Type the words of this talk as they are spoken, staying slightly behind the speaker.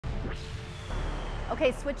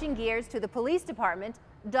Okay, switching gears to the police department,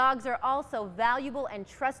 dogs are also valuable and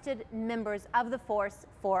trusted members of the force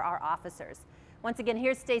for our officers. Once again,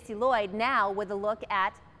 here's Stacy Lloyd now with a look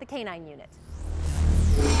at the Canine Unit.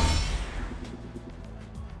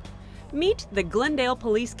 Meet the Glendale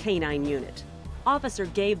Police Canine Unit. Officer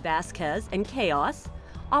Gabe Vasquez and Chaos,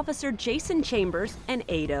 Officer Jason Chambers and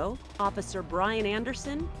Ado, Officer Brian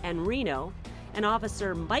Anderson and Reno, and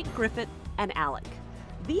Officer Mike Griffith and Alec.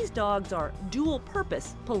 These dogs are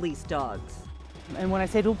dual-purpose police dogs. And when I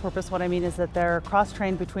say dual purpose, what I mean is that they're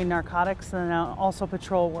cross-trained between narcotics and also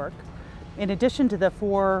patrol work. In addition to the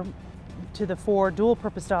four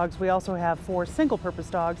dual-purpose dogs, we also have 4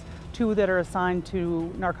 single-purpose dogs, 2 that are assigned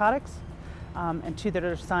to narcotics and 2 that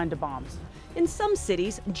are assigned to bombs. In some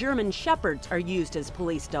cities, German Shepherds are used as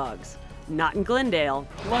police dogs. Not in Glendale.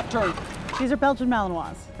 Left turn. These are Belgian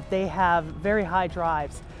Malinois. They have very high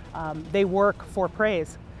drives. They work for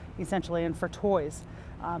praise, essentially, and for toys.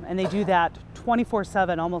 And they do that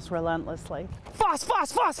 24/7, almost relentlessly. Foss,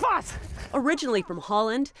 foss, foss, foss! Originally from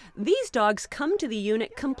Holland, these dogs come to the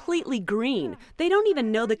unit completely green. They don't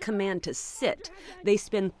even know the command to sit. They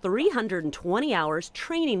spend 320 hours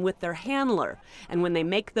training with their handler. And when they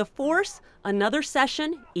make the force, another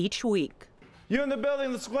session each week. You in the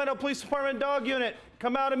building, the Glendale Police Department dog unit.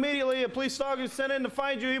 Come out immediately. A police dog is sent in to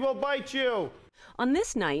find you. He will bite you. On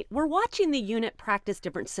this night, we're watching the unit practice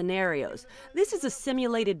different scenarios. This is a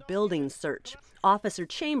simulated building search. Officer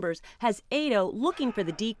Chambers has Ado looking for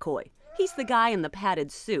the decoy. He's the guy in the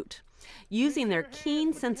padded suit. Using their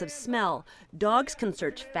keen sense of smell, dogs can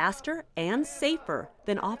search faster and safer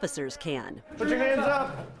than officers can. Put your hands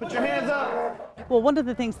up. Put your hands up. Well, one of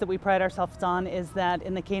the things that we pride ourselves on is that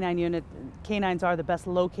in the canine unit, canines are the best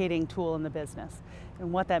locating tool in the business.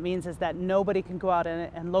 And what that means is that nobody can go out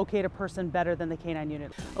and locate a person better than the canine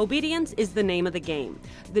unit. Obedience is the name of the game.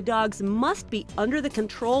 The dogs must be under the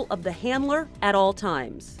control of the handler at all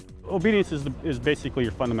times. Obedience is basically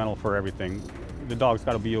your fundamental for everything. The dog's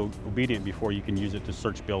got to be obedient before you can use it to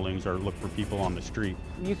search buildings or look for people on the street.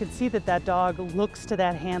 You can see that that dog looks to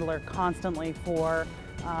that handler constantly for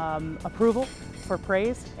approval, for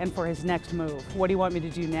praise, and for his next move. What do you want me to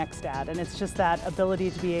do next, Dad? And it's just that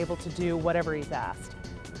ability to be able to do whatever he's asked.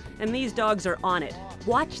 And these dogs are on it.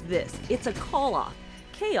 Watch this. It's a call-off.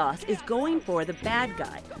 Chaos is going for the bad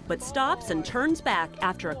guy, but stops and turns back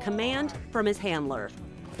after a command from his handler.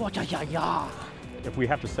 If we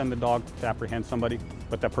have to send the dog to apprehend somebody,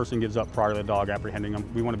 but that person gives up prior to the dog apprehending them,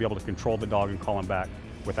 we want to be able to control the dog and call him back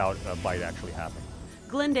without a bite actually happening.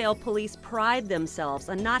 Glendale police pride themselves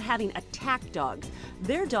on not having attack dogs.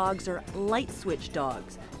 Their dogs are light switch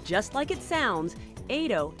dogs. Just like it sounds,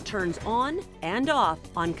 Ado turns on and off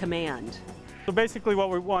on command. So basically what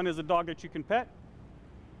we want is a dog that you can pet,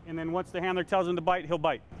 and then once the handler tells him to bite, he'll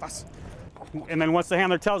bite. Pass. And then once the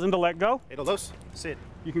handler tells him to let go, Ado los, sit.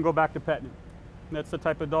 you can go back to petting him. And that's the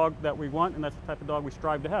type of dog that we want, and that's the type of dog we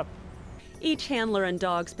strive to have. Each handler and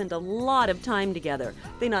dog spend a lot of time together.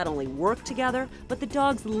 They not only work together, but the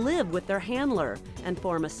dogs live with their handler and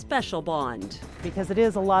form a special bond. Because it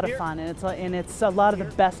is a lot of fun, and it's a lot of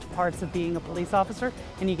the best parts of being a police officer,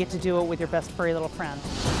 and you get to do it with your best furry little friend.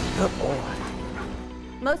 Good boy.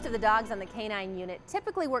 Most of the dogs on the Canine Unit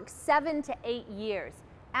typically work 7 to 8 years.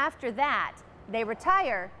 After that, they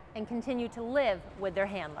retire and continue to live with their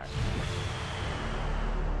handler.